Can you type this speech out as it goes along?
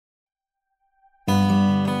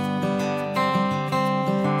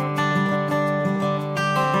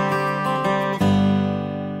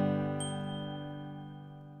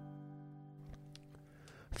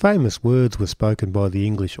Famous words were spoken by the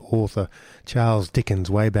English author Charles Dickens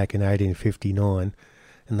way back in 1859,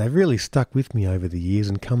 and they've really stuck with me over the years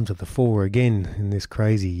and come to the fore again in this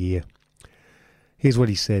crazy year. Here's what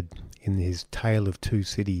he said in his Tale of Two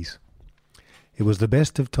Cities. It was the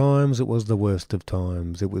best of times, it was the worst of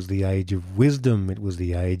times. It was the age of wisdom, it was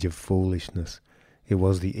the age of foolishness. It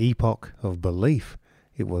was the epoch of belief,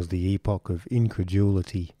 it was the epoch of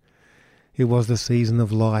incredulity. It was the season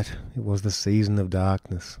of light, it was the season of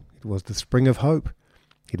darkness. It was the spring of hope,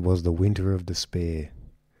 it was the winter of despair.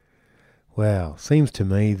 Wow, seems to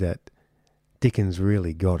me that Dickens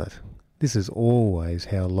really got it. This is always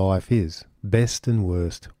how life is, best and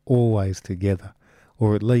worst, always together,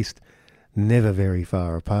 or at least never very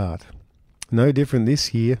far apart. No different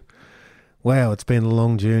this year. Wow, it's been a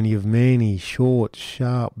long journey of many short,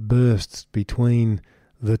 sharp bursts between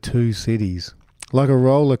the two cities, like a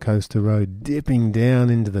roller coaster road dipping down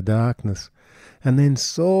into the darkness and then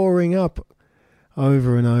soaring up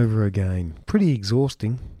over and over again. Pretty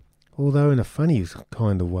exhausting, although in a funny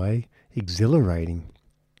kind of way, exhilarating.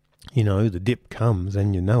 You know, the dip comes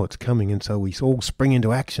and you know it's coming, and so we all spring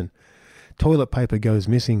into action. Toilet paper goes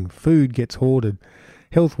missing, food gets hoarded,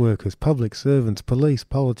 health workers, public servants, police,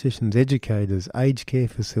 politicians, educators, aged care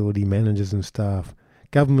facility managers and staff,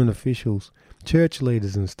 government officials, church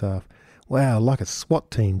leaders and staff. Wow, like a SWAT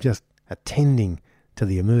team just attending to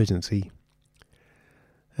the emergency.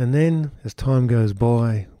 And then, as time goes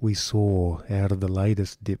by, we soar out of the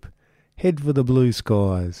latest dip, head for the blue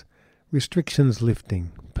skies, restrictions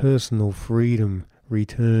lifting, personal freedom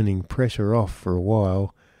returning, pressure off for a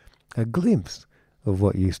while, a glimpse of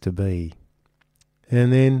what used to be.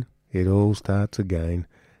 And then it all starts again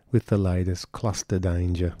with the latest cluster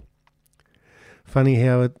danger. Funny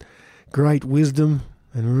how great wisdom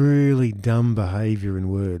and really dumb behaviour and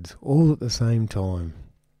words, all at the same time.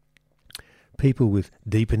 People with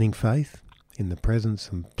deepening faith in the presence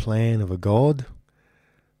and plan of a God,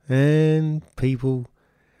 and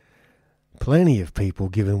plenty of people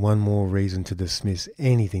given one more reason to dismiss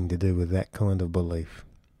anything to do with that kind of belief.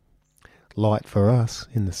 Light for us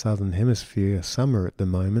in the southern hemisphere summer at the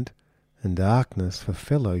moment, and darkness for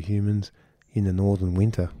fellow humans in the northern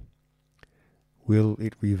winter. Will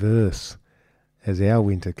it reverse as our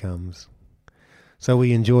winter comes? So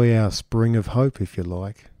we enjoy our spring of hope, if you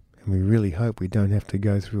like, and we really hope we don't have to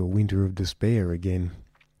go through a winter of despair again.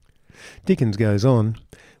 Dickens goes on,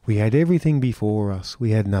 we had everything before us, we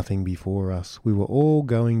had nothing before us. We were all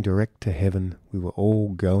going direct to heaven, we were all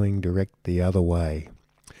going direct the other way.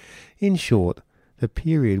 In short, the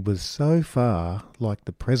period was so far like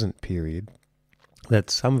the present period that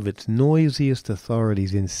some of its noisiest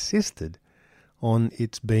authorities insisted on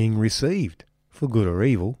its being received, for good or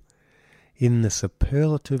evil, in the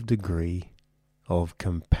superlative degree of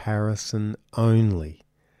comparison only.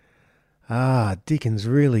 Dickens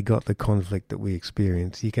really got the conflict that we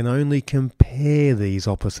experience. You can only compare these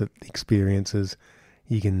opposite experiences.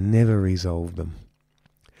 You can never resolve them.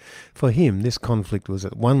 For him, this conflict was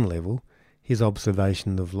at one level, his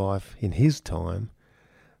observation of life in his time,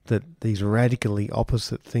 that these radically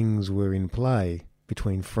opposite things were in play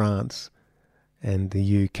between France and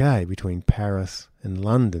the UK, between Paris and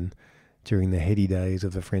London during the heady days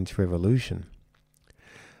of the French Revolution.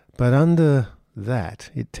 But under that,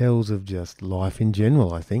 it tells of just life in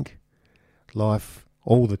general, I think. Life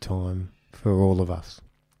all the time for all of us.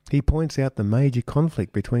 He points out the major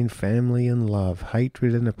conflict between family and love,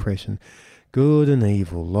 hatred and oppression, good and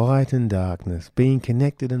evil, light and darkness, being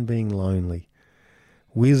connected and being lonely,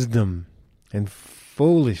 wisdom and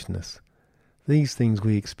foolishness. These things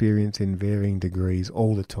we experience in varying degrees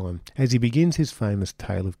all the time. As he begins his famous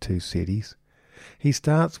Tale of Two Cities, he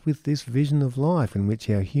starts with this vision of life in which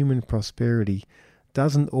our human prosperity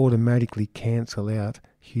doesn't automatically cancel out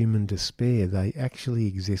human despair. They actually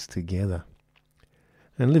exist together.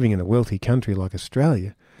 And living in a wealthy country like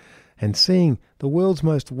Australia, and seeing the world's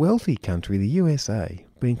most wealthy country, the USA,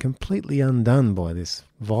 being completely undone by this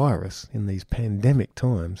virus in these pandemic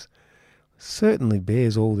times, certainly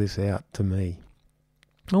bears all this out to me.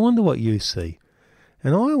 I wonder what you see,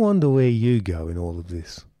 and I wonder where you go in all of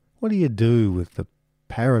this. What do you do with the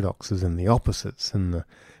paradoxes and the opposites and the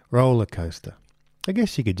roller coaster? I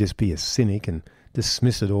guess you could just be a cynic and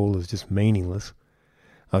dismiss it all as just meaningless.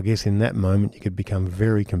 I guess in that moment you could become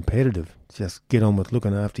very competitive. Just get on with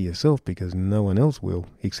looking after yourself because no one else will,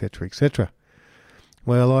 etc., etc.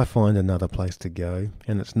 Well, I find another place to go,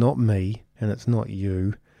 and it's not me, and it's not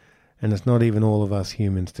you, and it's not even all of us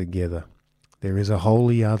humans together. There is a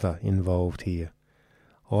wholly other involved here.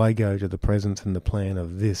 I go to the presence and the plan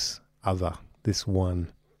of this other, this one.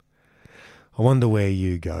 I wonder where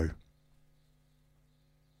you go.